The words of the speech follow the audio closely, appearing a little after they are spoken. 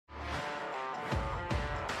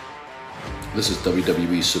This is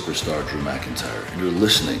WWE superstar Drew McIntyre, and you're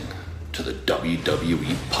listening to the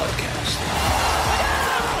WWE Podcast.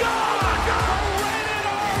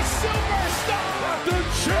 The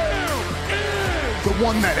champ is the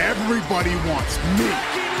one that everybody wants, me.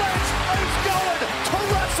 Becky Lynch is going to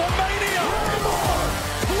WrestleMania.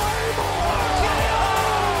 Claymore!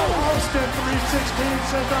 Austin 316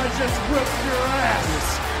 says I just whipped your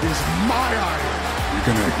ass. This is my iron. You're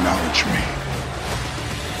going to acknowledge me.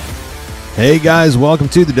 Hey guys, welcome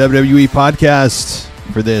to the WWE Podcast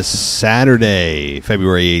for this Saturday,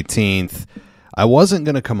 February 18th. I wasn't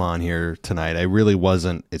going to come on here tonight. I really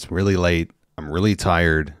wasn't. It's really late. I'm really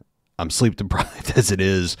tired. I'm sleep deprived as it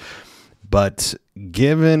is. But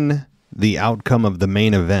given the outcome of the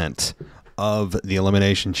main event of the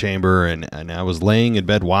Elimination Chamber, and I was laying in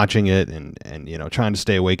bed watching it and you know, trying to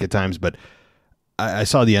stay awake at times, but I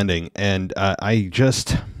saw the ending and I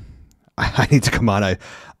need to come on.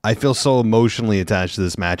 I feel so emotionally attached to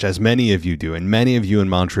this match, as many of you do, and many of you in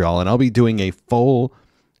Montreal. And I'll be doing a full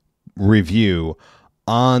review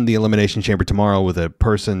on the Elimination Chamber tomorrow with a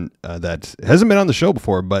person that hasn't been on the show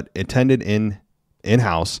before, but attended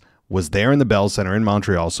in-house, was there in the Bell Center in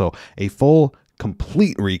Montreal. So a full,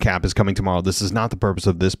 complete recap is coming tomorrow. This is not the purpose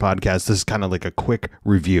of this podcast. This is kind of like a quick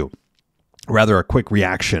review, rather a quick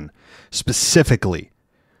reaction, specifically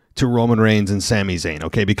to Roman Reigns and Sami Zayn,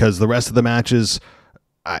 okay? Because the rest of the matches,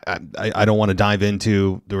 I don't want to dive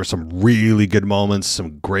into. There were some really good moments,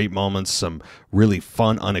 some great moments, some really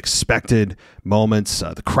fun, unexpected moments.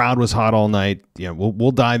 The crowd was hot all night. You know,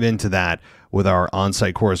 we'll dive into that with our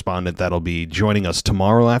on-site correspondent that'll be joining us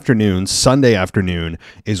tomorrow afternoon. Sunday afternoon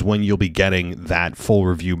is when you'll be getting that full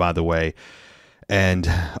review, by the way. And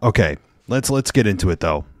okay, let's get into it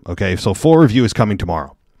though. Okay, so full review is coming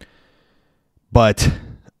tomorrow, but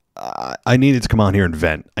I needed to come on here and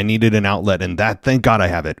vent. I needed an outlet, and that, thank God I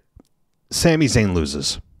have it. Sami Zayn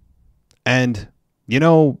loses. And, you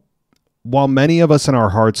know, while many of us in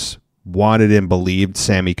our hearts wanted and believed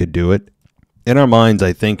Sami could do it, in our minds,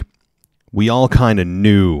 I think we all kind of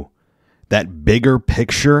knew that bigger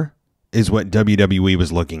picture is what WWE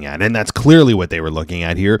was looking at. And that's clearly what they were looking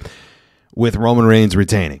at here with Roman Reigns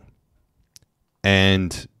retaining.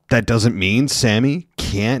 And that doesn't mean Sami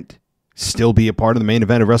can't still be a part of the main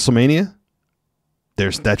event of WrestleMania.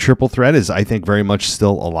 There's that triple threat is, I think, very much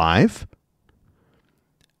still alive.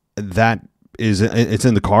 It's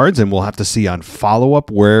in the cards, and we'll have to see on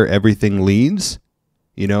follow-up where everything leads.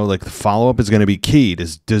 You know, like the follow-up is going to be key.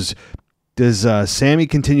 Does Sami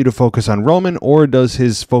continue to focus on Roman, or does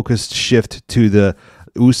his focus shift to the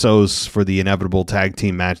Usos for the inevitable tag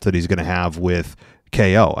team match that he's going to have with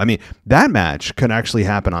KO? I mean, that match could actually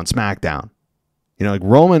happen on SmackDown. You know, like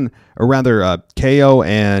Roman, or rather KO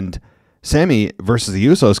and Sami versus the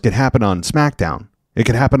Usos could happen on SmackDown. It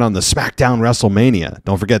could happen on the SmackDown WrestleMania.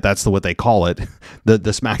 Don't forget, that's what they call it, the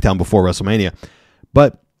SmackDown before WrestleMania.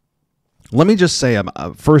 But let me just say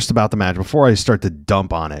first about the match, before I start to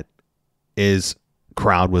dump on it, is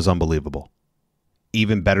crowd was unbelievable.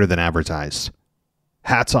 Even better than advertised.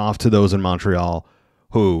 Hats off to those in Montreal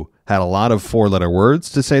who had a lot of four-letter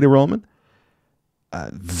words to say to Roman.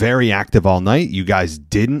 Very active all night. You guys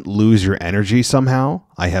didn't lose your energy somehow.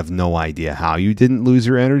 I have no idea how you didn't lose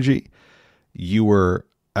your energy. You were,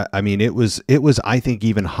 I mean, it was, I think,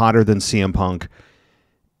 even hotter than CM Punk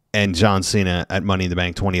and John Cena at Money in the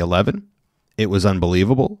Bank 2011. It was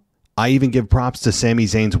unbelievable. I even give props to Sami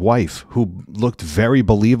Zayn's wife, who looked very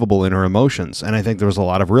believable in her emotions. And I think there was a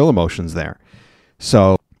lot of real emotions there.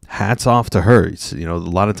 So hats off to her. You know, a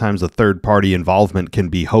lot of times the third party involvement can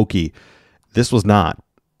be hokey. This was not,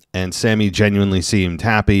 and Sami genuinely seemed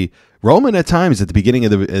happy. Roman at times at the beginning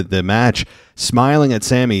of the match, smiling at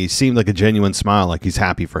Sami, seemed like a genuine smile, like he's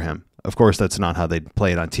happy for him. Of course, that's not how they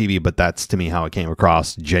play it on TV, but that's to me how it came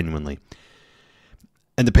across genuinely.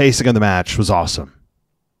 And the pacing of the match was awesome.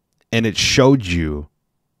 And it showed you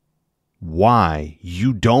why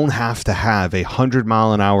you don't have to have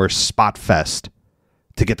 100-mile-an-hour spot fest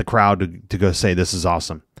to get the crowd to go say this is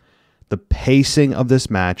awesome. The pacing of this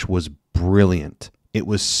match was brilliant. It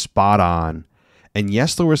was spot on. And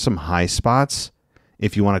yes, there were some high spots,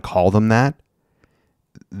 if you want to call them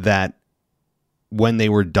that when they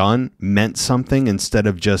were done meant something instead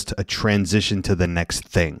of just a transition to the next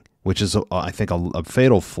thing, which is, I think, a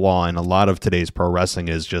fatal flaw in a lot of today's pro wrestling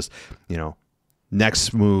is just, you know,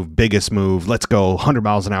 next move, biggest move, let's go 100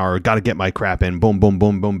 miles an hour, got to get my crap in, boom, boom,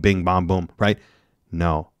 boom, boom, bing, bom, boom, right?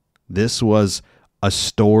 No, this was a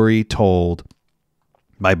story told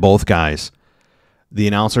by both guys. The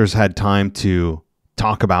announcers had time to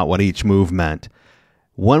talk about what each move meant.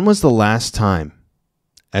 When was the last time,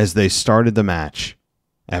 as they started the match,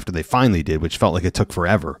 after they finally did, which felt like it took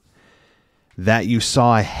forever, that you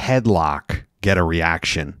saw a headlock get a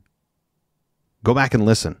reaction. Go back and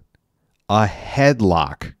listen. A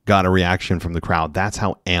headlock got a reaction from the crowd. That's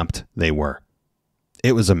how amped they were.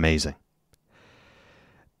 It was amazing.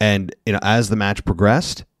 And, as the match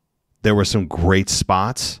progressed, there were some great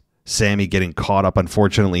spots. Sami getting caught up,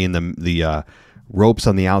 unfortunately, in the ropes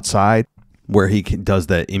on the outside, where he does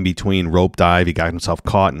the in-between rope dive. He got himself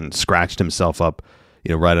caught and scratched himself up,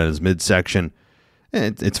 right on his midsection.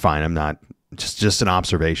 It's fine. I'm not... Just an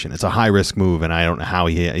observation. It's a high-risk move, and I don't know how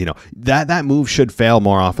that move should fail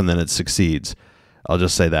more often than it succeeds. I'll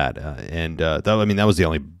just say that. That was the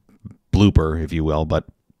only blooper, if you will, but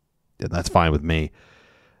that's fine with me.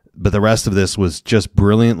 But the rest of this was just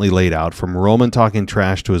brilliantly laid out, from Roman talking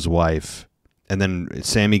trash to his wife, and then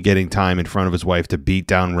Sami getting time in front of his wife to beat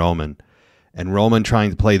down Roman, and Roman trying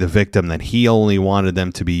to play the victim that he only wanted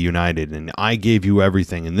them to be united, and I gave you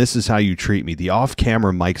everything, and this is how you treat me. The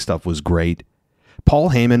off-camera mic stuff was great. Paul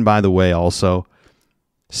Heyman, by the way, also,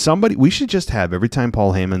 we should just have, every time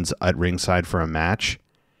Paul Heyman's at ringside for a match,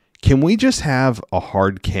 can we just have a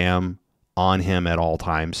hard cam on him at all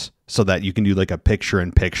times so that you can do like a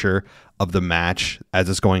picture-in-picture of the match as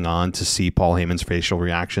it's going on to see Paul Heyman's facial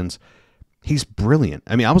reactions? He's brilliant.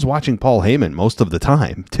 I mean, I was watching Paul Heyman most of the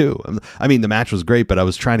time, too. I mean, the match was great, but I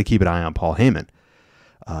was trying to keep an eye on Paul Heyman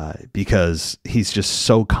because he's just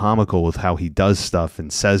so comical with how he does stuff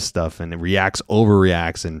and says stuff and reacts,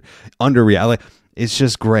 overreacts, and underreacts. It's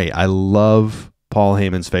just great. I love Paul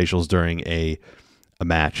Heyman's facials during a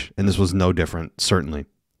match, and this was no different, certainly.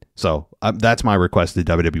 So that's my request to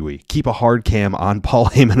WWE. Keep a hard cam on Paul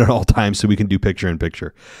Heyman at all times so we can do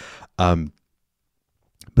picture-in-picture. But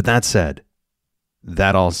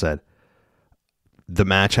that all said, the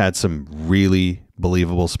match had some really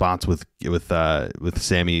believable spots with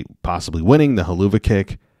Sami possibly winning, the haluva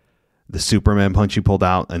kick, the Superman punch he pulled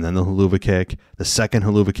out, and then the haluva kick, the second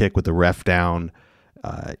haluva kick with the ref down,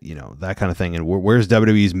 that kind of thing. And where's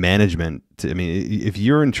WWE's management? If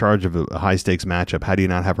you're in charge of a high stakes matchup, how do you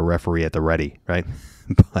not have a referee at the ready, right?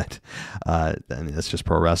 But that's just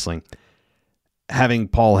pro wrestling. Having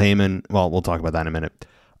Paul Heyman, well, we'll talk about that in a minute.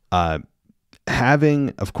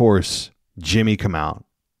 Having, of course, Jimmy come out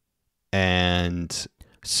and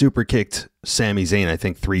super kicked Sami Zayn, I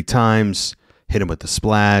think 3 times, hit him with the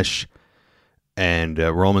splash, and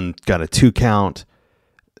Roman got a 2 count.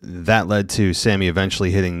 That led to Sami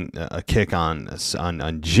eventually hitting a kick on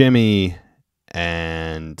Jimmy,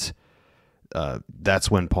 and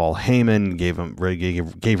that's when Paul Heyman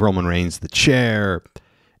gave Roman Reigns the chair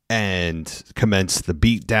and commenced the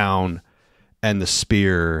beatdown and the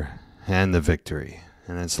spear and the victory.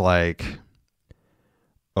 And it's like,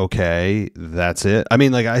 okay, that's it. I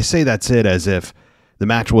mean, like, I say that's it as if the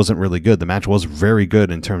match wasn't really good. The match was very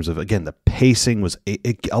good in terms of, again, the pacing was,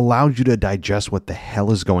 it allowed you to digest what the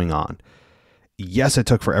hell is going on. Yes, it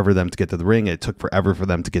took forever for them to get to the ring. It took forever for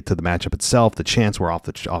them to get to the matchup itself. The chants were off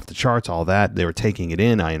the charts, all that. They were taking it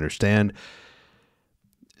in, I understand.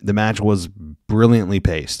 The match was brilliantly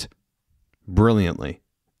paced. Brilliantly.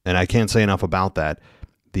 And I can't say enough about that.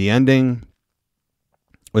 The ending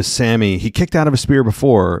was Sami. He kicked out of a spear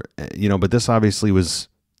before, but this obviously was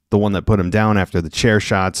the one that put him down after the chair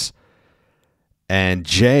shots. And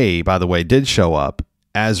Jay, by the way, did show up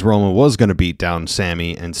as Roman was going to beat down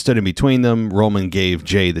Sami and stood in between them. Roman gave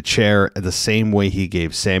Jay the chair the same way he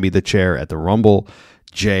gave Sami the chair at the Rumble.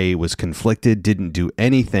 Jay was conflicted, didn't do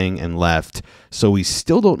anything, and left. So we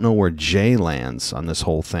still don't know where Jay lands on this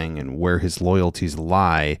whole thing and where his loyalties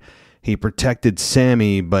lie. He protected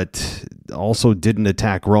Sami, but also didn't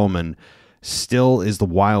attack Roman. Still is the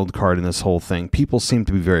wild card in this whole thing. People seem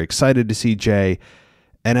to be very excited to see Jay.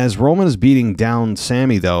 And as Roman is beating down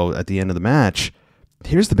Sami, though, at the end of the match,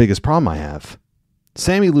 here's the biggest problem I have.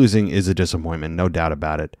 Sami losing is a disappointment, no doubt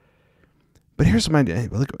about it. But here's my...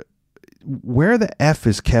 Look, where the F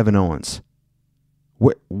is Kevin Owens?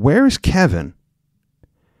 Where is Kevin?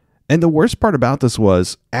 And the worst part about this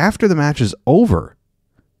was, after the match is over,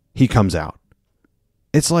 he comes out.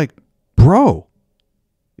 It's like, bro,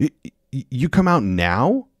 you come out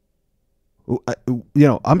now?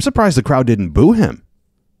 I'm surprised the crowd didn't boo him.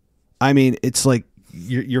 I mean, it's like,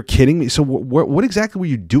 you're kidding me. So what exactly were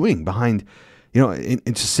you doing behind,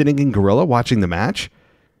 just sitting in Gorilla watching the match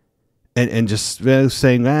and just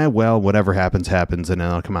saying, well, whatever happens, happens, and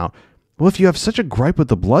then I'll come out. Well, if you have such a gripe with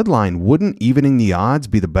the bloodline, wouldn't evening the odds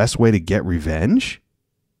be the best way to get revenge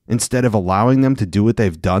instead of allowing them to do what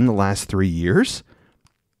they've done the last 3 years?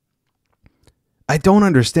 I don't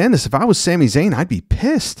understand this. If I was Sami Zayn, I'd be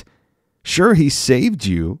pissed. Sure, he saved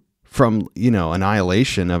you from,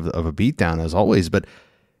 annihilation of a beatdown as always, but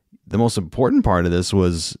the most important part of this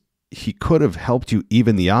was he could have helped you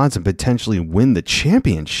even the odds and potentially win the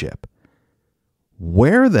championship.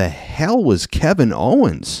 Where the hell was Kevin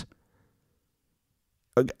Owens?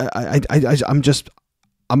 I'm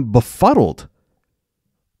befuddled.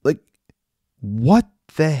 Like, what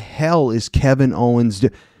the hell is Kevin Owens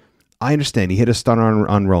doing? I understand he hit a stunner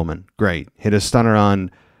on Roman. Great. Hit a stunner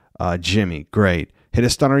on Jimmy. Great. Hit a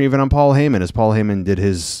stunner even on Paul Heyman, as Paul Heyman did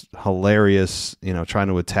his hilarious, trying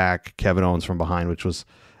to attack Kevin Owens from behind, which was,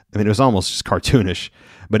 it was almost just cartoonish.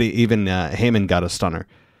 But even Heyman got a stunner.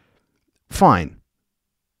 Fine.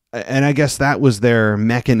 And I guess that was their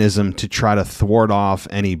mechanism to try to thwart off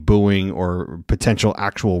any booing or potential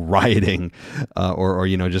actual rioting, or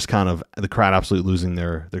just kind of the crowd absolutely losing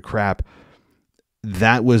their crap.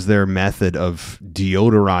 That was their method of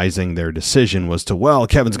deodorizing their decision, was to, well,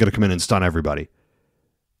 Kevin's going to come in and stun everybody.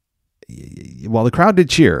 Well, the crowd did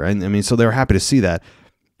cheer, and so they were happy to see that,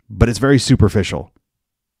 but it's very superficial.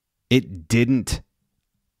 It didn't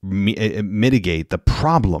mitigate the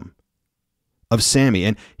problem of Sami.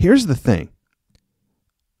 And here's the thing: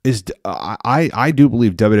 is I do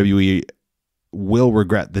believe WWE will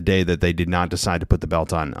regret the day that they did not decide to put the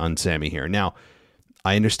belt on Sami here. Now,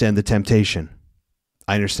 I understand the temptation.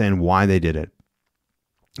 I understand why they did it.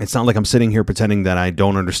 It's not like I'm sitting here pretending that I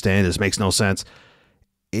don't understand. This makes no sense.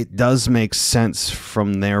 It does make sense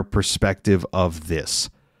from their perspective of this.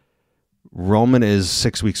 Roman is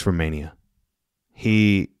 6 weeks from Mania.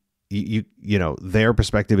 Their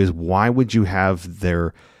perspective is, why would you have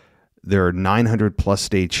their 900 plus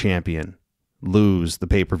day champion lose the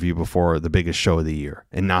pay-per-view before the biggest show of the year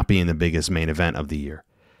and not be in the biggest main event of the year?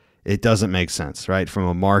 It doesn't make sense, right? From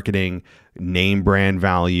a marketing, name brand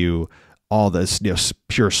value, all this,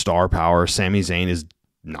 pure star power. Sami Zayn is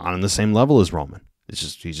not on the same level as Roman.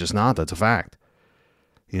 He's just not. That's a fact.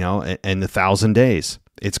 And the 1,000 days,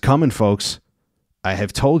 it's coming, folks. I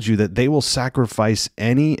have told you that they will sacrifice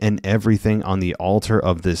any and everything on the altar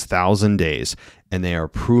of this 1,000 days, and they are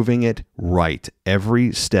proving it right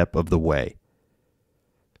every step of the way.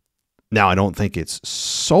 Now, I don't think it's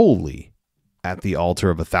solely at the altar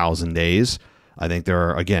of 1,000 days. I think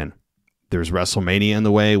there's WrestleMania in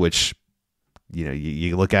the way, which,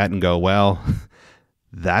 you look at and go, well,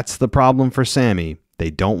 that's the problem for Sami. They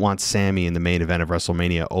don't want Sami in the main event of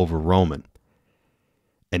WrestleMania over Roman.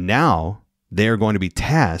 And now they're going to be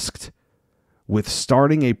tasked with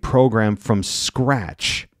starting a program from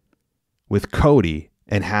scratch with Cody,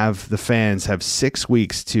 and have the fans have 6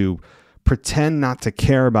 weeks to pretend not to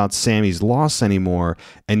care about Sami's loss anymore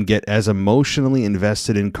and get as emotionally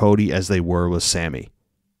invested in Cody as they were with Sami.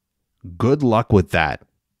 Good luck with that.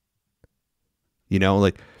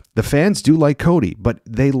 The fans do like Cody, but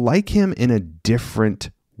they like him in a different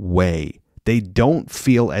way. They don't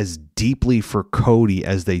feel as deeply for Cody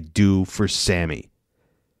as they do for Sami.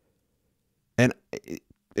 And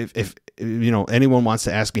if anyone wants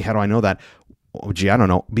to ask me, how do I know that? Oh, gee, I don't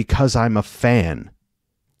know. Because I'm a fan.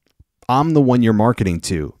 I'm the one you're marketing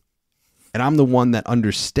to. And I'm the one that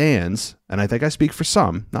understands, and I think I speak for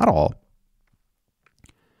some, not all,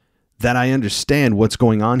 that I understand what's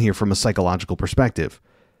going on here from a psychological perspective.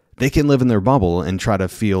 They can live in their bubble and try to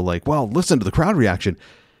feel like, well, listen to the crowd reaction.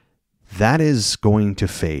 That is going to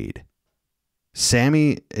fade.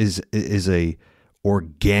 Sami is a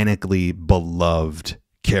organically beloved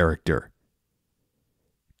character.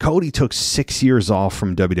 Cody took 6 years off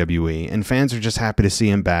from WWE, and fans are just happy to see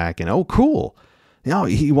him back. And, oh, cool.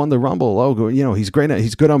 He won the Rumble. Oh, he's great.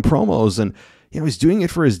 He's good on promos, and, he's doing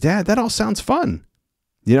it for his dad. That all sounds fun.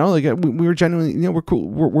 We were genuinely, we're cool.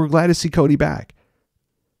 We're glad to see Cody back.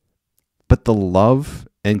 But the love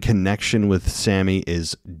and connection with Sami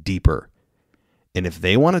is deeper. And if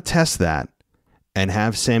they want to test that and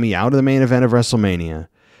have Sami out of the main event of WrestleMania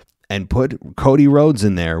and put Cody Rhodes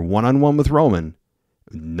in there one-on-one with Roman,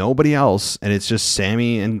 nobody else, and it's just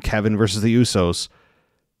Sami and Kevin versus the Usos,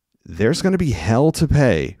 there's going to be hell to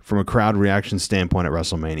pay from a crowd reaction standpoint at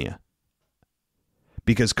WrestleMania.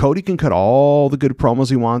 Because Cody can cut all the good promos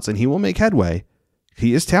he wants, and he will make headway.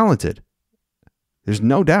 He is talented. There's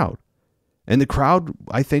no doubt. And the crowd,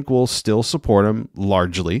 I think, will still support him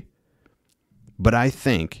largely. But I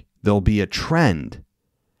think there'll be a trend.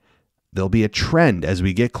 There'll be a trend as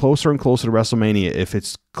we get closer and closer to WrestleMania, if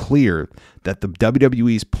it's clear that the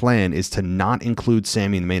WWE's plan is to not include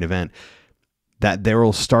Sami in the main event, that there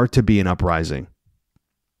will start to be an uprising.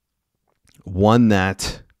 One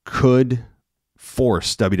that could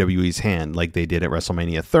force WWE's hand, like they did at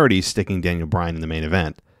WrestleMania 30, sticking Daniel Bryan in the main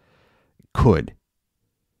event. Could.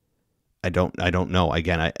 I don't know.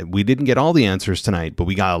 Again, we didn't get all the answers tonight, but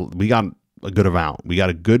we got a good amount. We got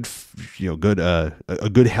a good, a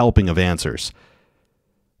good helping of answers.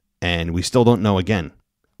 And we still don't know, again,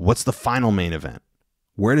 what's the final main event?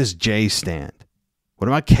 Where does Jay stand? What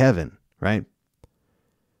about Kevin, right?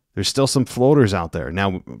 There's still some floaters out there.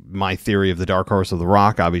 Now, my theory of the Dark Horse of The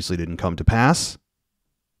Rock obviously didn't come to pass.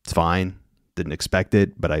 It's fine. Didn't expect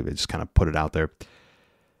it, but I just kind of put it out there.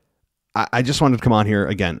 I just wanted to come on here.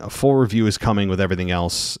 Again, a full review is coming with everything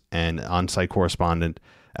else, and on-site correspondent,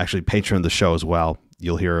 actually patron of the show as well.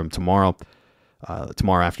 You'll hear him tomorrow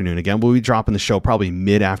afternoon. Again, we'll be dropping the show probably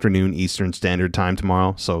mid-afternoon Eastern Standard Time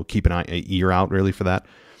tomorrow, so keep an ear out really for that.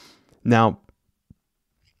 Now,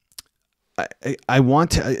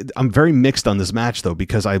 I'm very mixed on this match, though,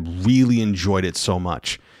 because I really enjoyed it so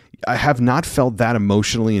much. I have not felt that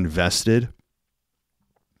emotionally invested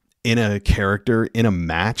in a character, in a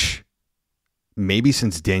match, maybe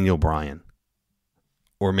since Daniel Bryan,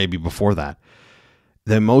 or maybe before that.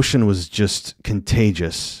 The emotion was just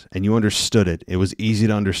contagious, and you understood it. It was easy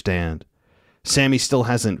to understand. Sami still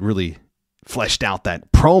hasn't really fleshed out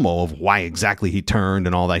that promo of why exactly he turned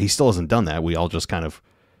and all that. He still hasn't done that. We all just kind of,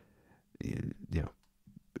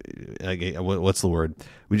 what's the word?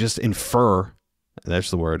 We just infer, that's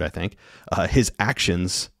the word, I think, his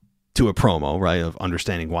actions to a promo, right, of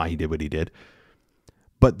understanding why he did what he did.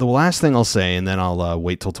 But the last thing I'll say, and then I'll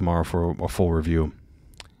wait till tomorrow for a full review,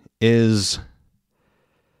 is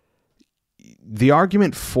the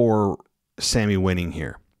argument for Sami winning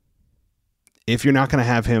here. If you're not going to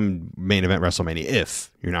have him main event WrestleMania,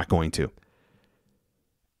 if you're not going to.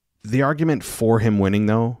 The argument for him winning,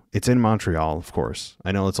 though, it's in Montreal, of course.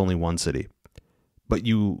 I know it's only one city. But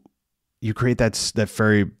you create that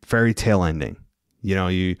fairy tale ending.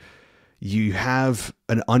 You have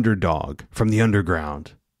an underdog from the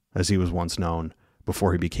underground, as he was once known,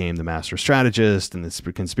 before he became the master strategist and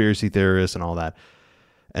the conspiracy theorist and all that.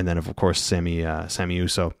 And then, of course, Sami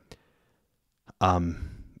Uso.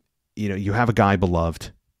 You have a guy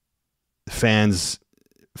beloved. Fans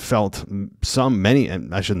felt many,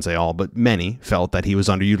 and I shouldn't say all, but many felt that he was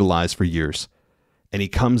underutilized for years. And he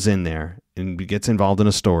comes in there and gets involved in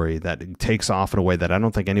a story that takes off in a way that I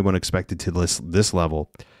don't think anyone expected to this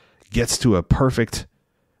level. Gets to a perfect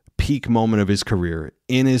peak moment of his career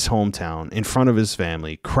in his hometown, in front of his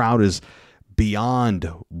family. Crowd is beyond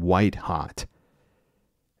white hot.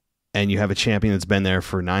 And you have a champion that's been there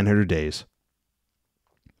for 900 days.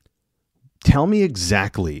 Tell me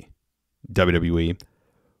exactly, WWE,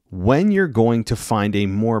 when you're going to find a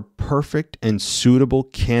more perfect and suitable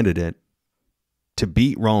candidate to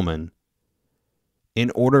beat Roman in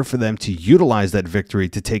order for them to utilize that victory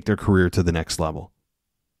to take their career to the next level.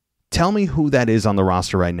 Tell me who that is on the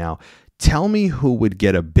roster right now. Tell me who would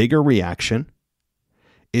get a bigger reaction,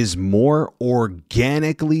 is more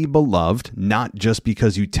organically beloved, not just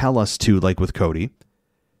because you tell us to, like with Cody,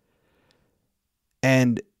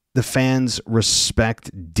 and the fans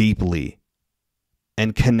respect deeply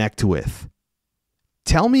and connect with.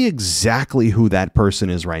 Tell me exactly who that person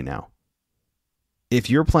is right now. If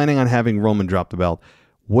you're planning on having Roman drop the belt,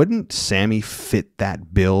 wouldn't Sami fit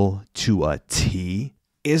that bill to a T?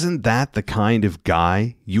 Isn't that the kind of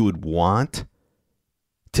guy you would want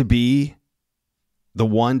to be the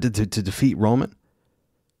one to defeat Roman?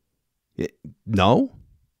 No?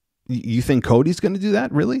 You think Cody's going to do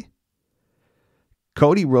that? Really?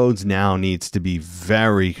 Cody Rhodes now needs to be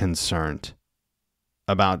very concerned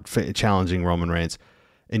about challenging Roman Reigns.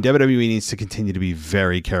 And WWE needs to continue to be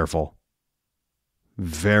very careful.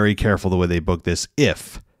 Very careful the way they book this.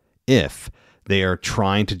 If they are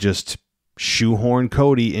trying to just shoehorn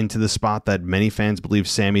Cody into the spot that many fans believe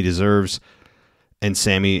Sami deserves, and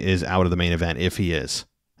Sami is out of the main event, if he is.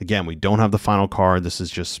 Again, we don't have the final card. This is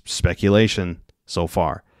just speculation so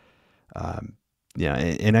far. And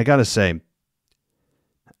I got to say,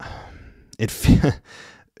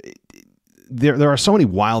 there are so many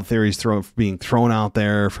wild theories being thrown out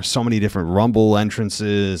there for so many different Rumble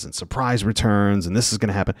entrances and surprise returns, and this is going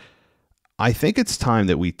to happen. I think it's time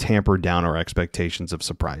that we tamper down our expectations of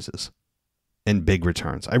surprises and big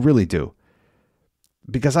returns. I really do.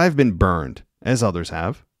 Because I've been burned, as others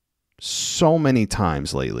have, so many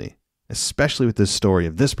times lately, especially with this story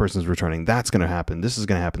of this person's returning, that's going to happen, this is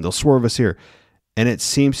going to happen, they'll swerve us here. And it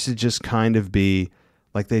seems to just kind of be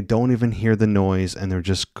like they don't even hear the noise and they're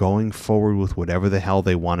just going forward with whatever the hell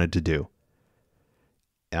they wanted to do.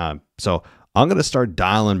 So I'm going to start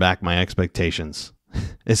dialing back my expectations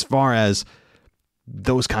as far as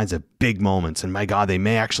those kinds of big moments. And my God, they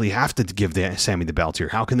may actually have to give Sami the belt here.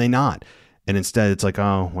 How can they not? And instead it's like,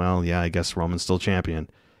 oh, well, yeah, I guess Roman's still champion,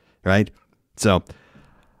 right? So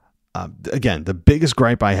again, the biggest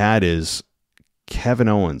gripe I had is Kevin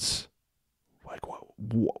Owens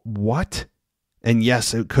what? And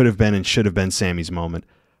yes, it could have been and should have been Sami's moment.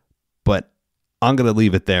 But I'm going to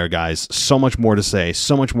leave it there, guys. So much more to say,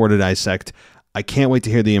 so much more to dissect. I can't wait to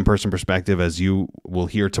hear the in-person perspective, as you will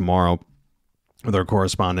hear tomorrow with our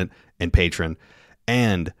correspondent and patron.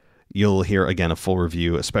 And you'll hear, again, a full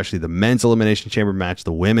review, especially the men's Elimination Chamber match,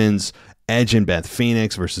 the women's, Edge and Beth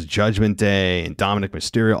Phoenix versus Judgment Day, and Dominic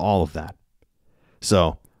Mysterio, all of that.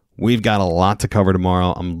 So we've got a lot to cover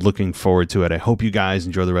tomorrow. I'm looking forward to it. I hope you guys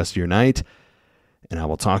enjoy the rest of your night, and I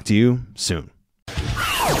will talk to you soon.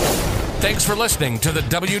 Thanks for listening to the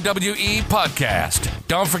WWE Podcast.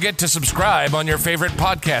 Don't forget to subscribe on your favorite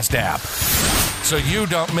podcast app so you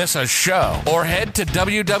don't miss a show, or head to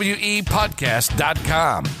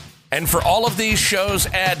WWEpodcast.com. And for all of these shows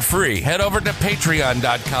ad-free, head over to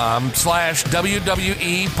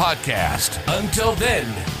patreon.com/WWE Podcast. Until then,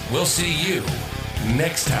 we'll see you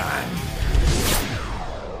next time.